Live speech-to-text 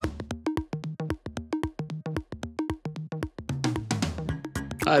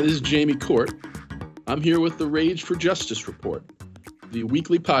Hi, this is Jamie Court. I'm here with the Rage for Justice Report, the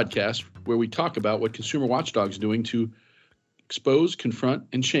weekly podcast where we talk about what Consumer Watchdog is doing to expose, confront,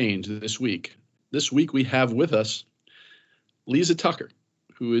 and change this week. This week we have with us Lisa Tucker,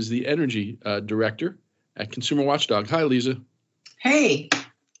 who is the Energy Director at Consumer Watchdog. Hi, Lisa. Hey,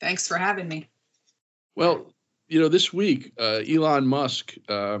 thanks for having me. Well, this week Elon Musk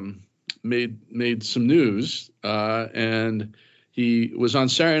made some news, and he was on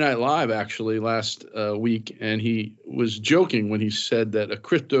Saturday Night Live actually last week, and he was joking when he said that a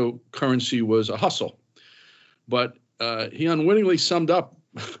cryptocurrency was a hustle. But he unwittingly summed up,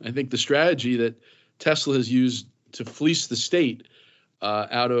 I think, the strategy that Tesla has used to fleece the state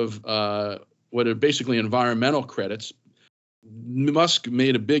out of what are basically environmental credits. Musk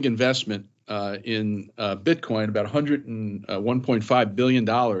made a big investment in Bitcoin, about $101.5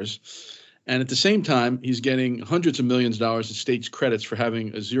 billion. And at the same time, he's getting hundreds of millions of dollars in states credits for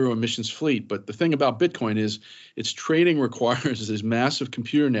having a zero emissions fleet. But the thing about Bitcoin is its trading requires these massive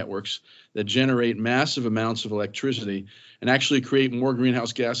computer networks that generate massive amounts of electricity and actually create more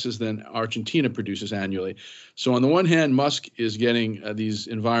greenhouse gases than Argentina produces annually. So on the one hand, Musk is getting these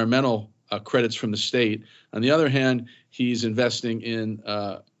environmental credits from the state. On the other hand, he's investing in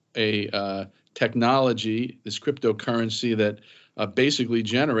a technology, this cryptocurrency that basically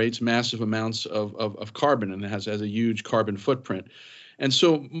generates massive amounts of carbon and has a huge carbon footprint. And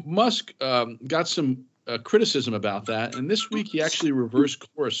so Musk got some criticism about that. And this week he actually reversed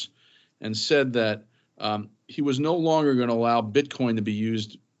course and said that he was no longer going to allow Bitcoin to be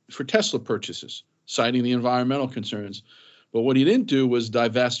used for Tesla purchases, citing the environmental concerns. But what he didn't do was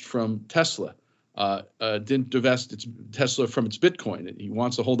divest from Tesla. Didn't divest Tesla from its Bitcoin. He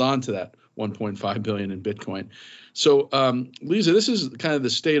wants to hold on to that 1.5 billion in Bitcoin. So, Lisa, this is kind of the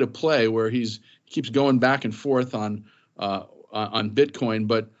state of play where he keeps going back and forth on Bitcoin,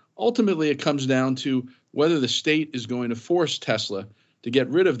 but ultimately it comes down to whether the state is going to force Tesla to get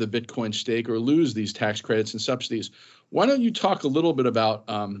rid of the Bitcoin stake or lose these tax credits and subsidies. Why don't you talk a little bit about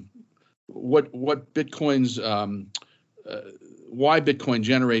what Bitcoin's why Bitcoin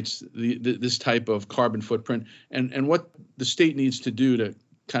generates this type of carbon footprint and what the state needs to do to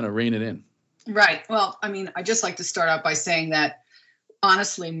kind of rein it in? Right. Well, I mean, I'd just like to start out by saying that,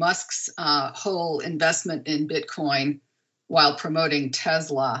 honestly, Musk's whole investment in Bitcoin while promoting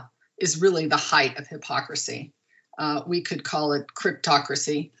Tesla is really the height of hypocrisy. We could call it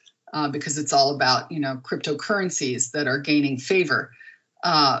cryptocracy because it's all about, cryptocurrencies that are gaining favor.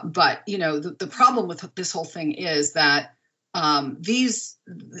 But, the problem with this whole thing is that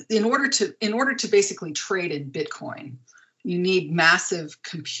in order to basically trade in Bitcoin, you need massive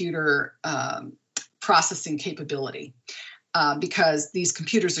computer processing capability because these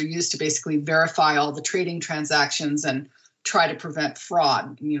computers are used to basically verify all the trading transactions and try to prevent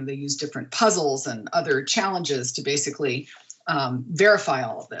fraud. They use different puzzles and other challenges to basically verify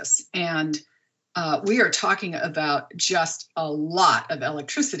all of this. And we are talking about just a lot of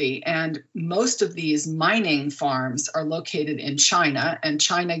electricity, and most of these mining farms are located in China, and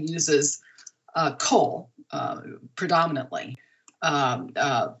China uses coal predominantly,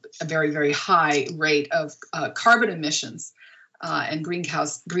 a very, very high rate of carbon emissions and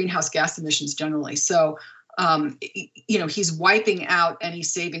greenhouse gas emissions generally. So, he's wiping out any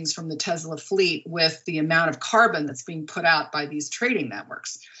savings from the Tesla fleet with the amount of carbon that's being put out by these trading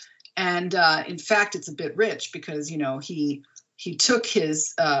networks. And in fact, it's a bit rich because, he took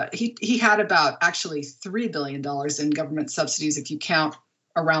his, he had about actually $3 billion in government subsidies if you count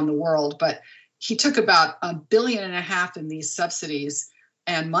around the world. But he took about $1.5 billion in these subsidies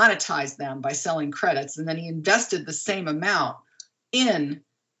and monetized them by selling credits. And then he invested the same amount in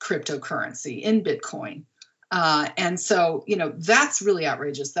cryptocurrency, in Bitcoin. And so, that's really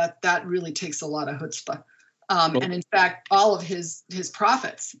outrageous. That really takes a lot of chutzpah. And in fact, all of his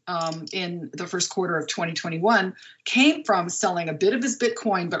profits in the first quarter of 2021 came from selling a bit of his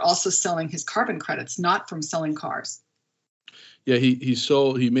Bitcoin, but also selling his carbon credits, not from selling cars. Yeah,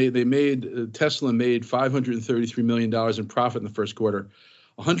 Tesla made $533 million in profit in the first quarter.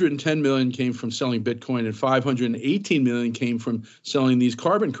 110 million came from selling Bitcoin, and 518 million came from selling these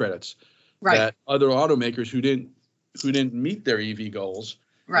carbon credits. Right. That other automakers who didn't meet their EV goals.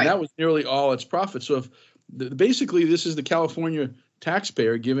 Right. And that was nearly all its profit. So basically, this is the California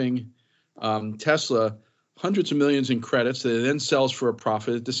taxpayer giving Tesla hundreds of millions in credits that it then sells for a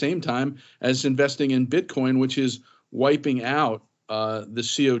profit at the same time as investing in Bitcoin, which is wiping out the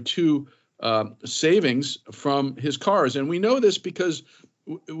CO2 savings from his cars. And we know this because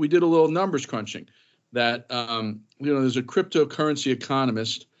we did a little numbers crunching that, there's a cryptocurrency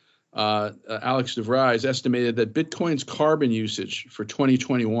economist Alex DeVries, estimated that Bitcoin's carbon usage for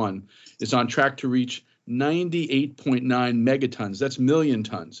 2021 is on track to reach 98.9 megatons. That's million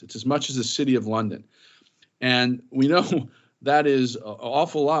tons. It's as much as the city of London. And we know that is an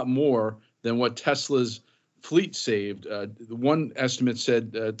awful lot more than what Tesla's fleet saved. One estimate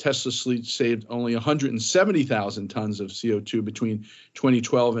said Tesla's fleet saved only 170,000 tons of CO2 between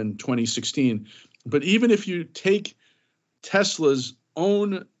 2012 and 2016. But even if you take Tesla's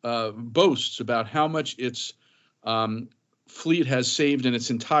own boasts about how much its fleet has saved in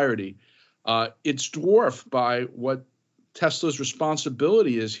its entirety, it's dwarfed by what Tesla's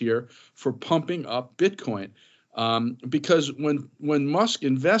responsibility is here for pumping up Bitcoin. Because when Musk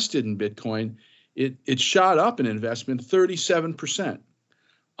invested in Bitcoin, it shot up in investment 37%.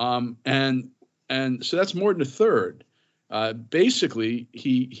 And so that's more than a third. Basically,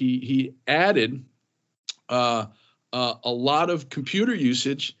 he added a lot of computer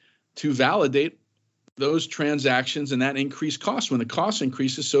usage to validate those transactions, and that increased costs. When the cost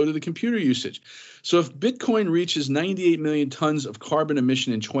increases, so do the computer usage. So if Bitcoin reaches 98 million tons of carbon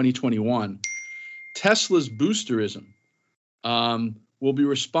emission in 2021, Tesla's boosterism will be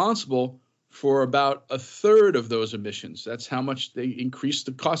responsible for about a third of those emissions. That's how much they increase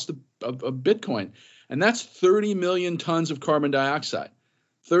the cost of Bitcoin. And that's 30 million tons of carbon dioxide.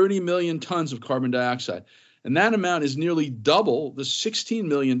 30 million tons of carbon dioxide. And that amount is nearly double the 16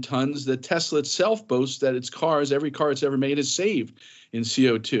 million tons that Tesla itself boasts that its cars, every car it's ever made, has saved in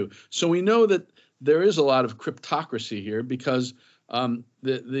CO2. So we know that there is a lot of cryptocracy here because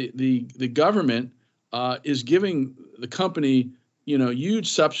the government is giving the company,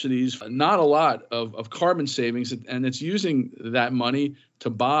 huge subsidies, not a lot of carbon savings, and it's using that money to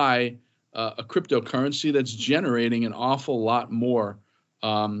buy a cryptocurrency that's generating an awful lot more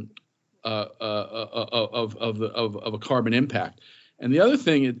of a carbon impact. And the other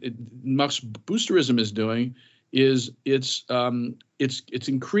thing Musk's boosterism is doing is it's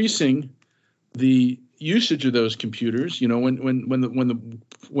increasing the usage of those computers. When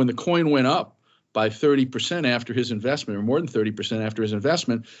the coin went up by 30% after his investment, or more than 30% after his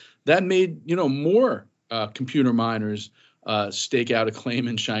investment, that made more computer miners stake out a claim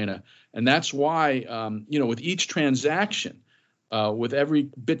in China. And that's why with each transaction, with every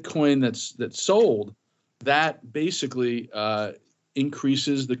Bitcoin that's sold, that basically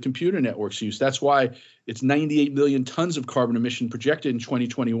increases the computer network's use. That's why it's 98 million tons of carbon emission projected in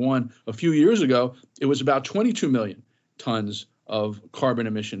 2021. A few years ago, it was about 22 million tons of carbon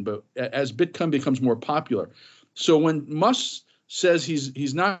emission. But as Bitcoin becomes more popular, so when Musk says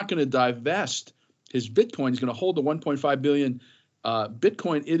he's not going to divest his Bitcoin, he's going to hold the 1.5 billion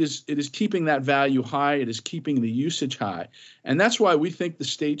Bitcoin, it is keeping that value high. It is keeping the usage high, and that's why we think the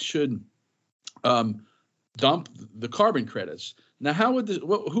state should dump the carbon credits. Now, how would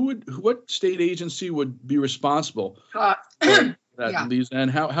what state agency would be responsible for that, Yeah. Lisa, and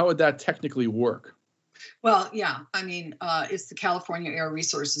how would that technically work? Well, yeah, I mean, it's the California Air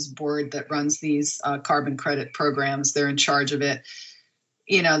Resources Board that runs these carbon credit programs. They're in charge of it.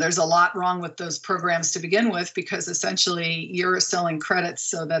 There's a lot wrong with those programs to begin with, because essentially you're selling credits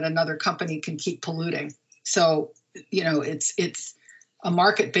so that another company can keep polluting. So, it's a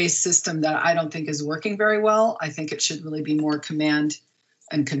market-based system that I don't think is working very well. I think it should really be more command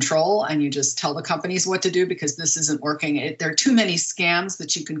and control, and you just tell the companies what to do, because this isn't working. There are too many scams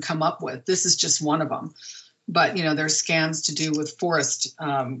that you can come up with. This is just one of them. But, there's scams to do with forest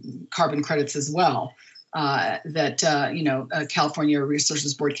carbon credits as well. California Air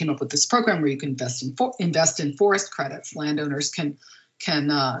Resources Board came up with this program where you can invest in forest credits. Landowners can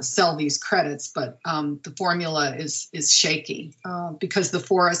sell these credits, but the formula is shaky because the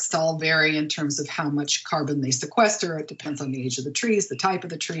forests all vary in terms of how much carbon they sequester. It depends on the age of the trees, the type of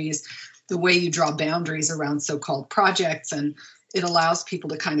the trees, the way you draw boundaries around so-called projects, and it allows people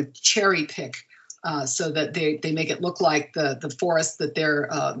to kind of cherry pick. So that they make it look like the forest that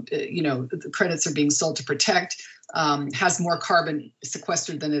the credits are being sold to protect has more carbon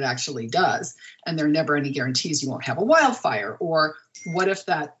sequestered than it actually does. And there are never any guarantees you won't have a wildfire. Or what if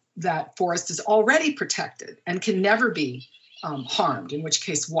that forest is already protected and can never be harmed, in which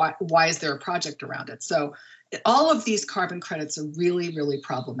case, why is there a project around it? So all of these carbon credits are really, really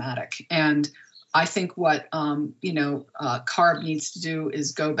problematic. And I think what CARB needs to do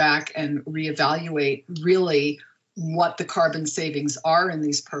is go back and reevaluate really what the carbon savings are in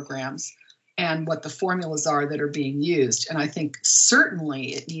these programs and what the formulas are that are being used. And I think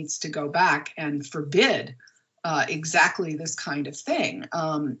certainly it needs to go back and forbid exactly this kind of thing.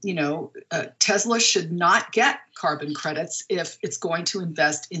 Tesla should not get carbon credits if it's going to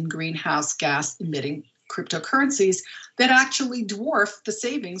invest in greenhouse gas emitting cryptocurrencies that actually dwarf the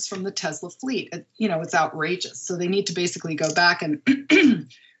savings from the Tesla fleet. It's outrageous. So they need to basically go back and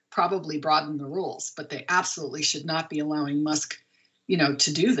probably broaden the rules, but they absolutely should not be allowing Musk,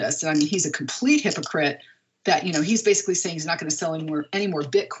 to do this. I mean, he's a complete hypocrite that, he's basically saying he's not going to sell any more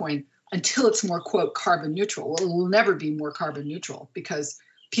Bitcoin until it's more, quote, carbon neutral. Well, it will never be more carbon neutral because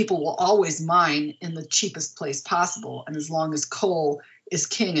people will always mine in the cheapest place possible. And as long as coal is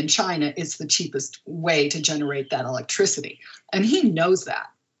king in China, it's the cheapest way to generate that electricity. And he knows that.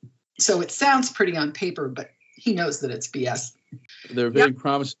 So it sounds pretty on paper, but he knows that it's BS. They're very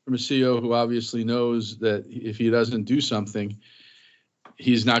promising from a CEO who obviously knows that if he doesn't do something,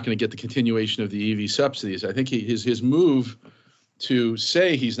 he's not going to get the continuation of the EV subsidies. I think his move to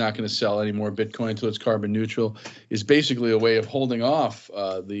say he's not going to sell any more Bitcoin until it's carbon neutral is basically a way of holding off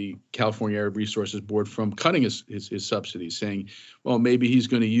the California Air Resources Board from cutting his subsidies, saying, well, maybe he's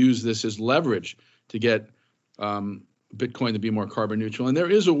going to use this as leverage to get Bitcoin to be more carbon neutral. And there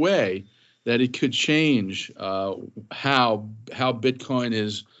is a way that it could change how Bitcoin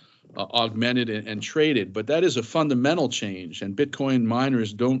is augmented and traded, but that is a fundamental change, and Bitcoin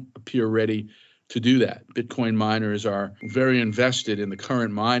miners don't appear ready to do that. Bitcoin miners are very invested in the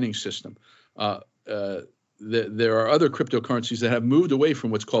current mining system. There are other cryptocurrencies that have moved away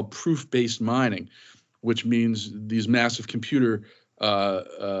from what's called proof-based mining, which means these massive computer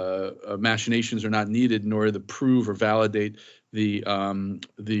machinations are not needed in order to prove or validate the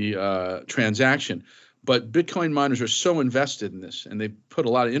transaction. But Bitcoin miners are so invested in this, and they put a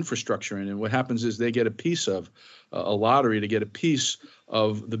lot of infrastructure in. And what happens is they get a piece of a lottery to get a piece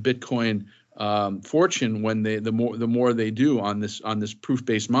of the Bitcoin fortune when the more they do on this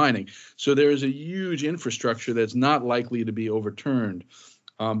proof-based mining. So there is a huge infrastructure that's not likely to be overturned.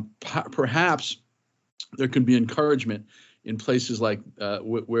 Perhaps there could be encouragement in places like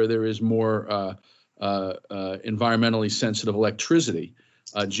where there is more environmentally sensitive electricity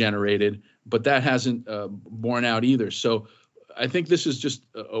generated, but that hasn't borne out either. So I think this is just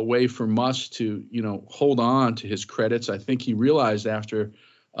a way for Musk to, hold on to his credits. I think he realized after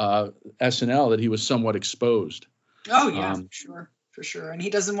SNL that he was somewhat exposed. Oh yeah, for sure. And he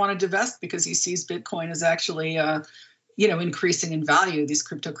doesn't want to divest because he sees Bitcoin as actually, increasing in value. These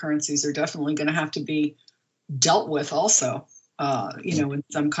cryptocurrencies are definitely going to have to be dealt with also, in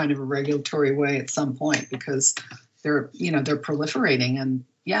some kind of a regulatory way at some point because they're proliferating, and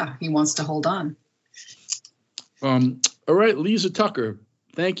he wants to hold on. All right, Lisa Tucker,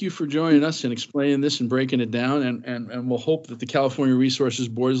 thank you for joining us and explaining this and breaking it down. And we'll hope that the California Resources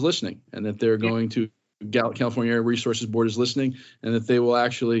Board is listening, and that they're going to California Air Resources Board is listening, and that they will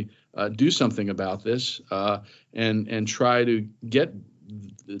actually do something about this and try to get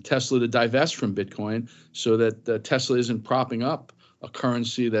Tesla to divest from Bitcoin so that Tesla isn't propping up a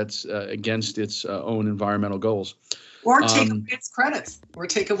currency that's against its own environmental goals. Or take away its credits, or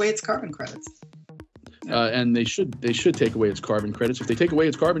take away its carbon credits. And they should take away its carbon credits. If they take away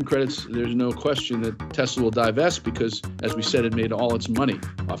its carbon credits, there's no question that Tesla will divest because, as we said, it made all its money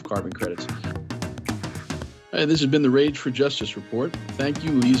off carbon credits. This has been the Rage for Justice Report. Thank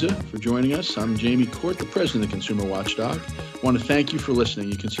you, Lisa, for joining us. I'm Jamie Court, the president of the Consumer Watchdog. I want to thank you for listening.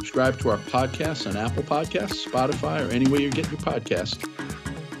 You can subscribe to our podcasts on Apple Podcasts, Spotify, or any way you get your podcasts.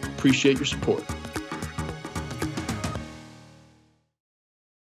 Appreciate your support.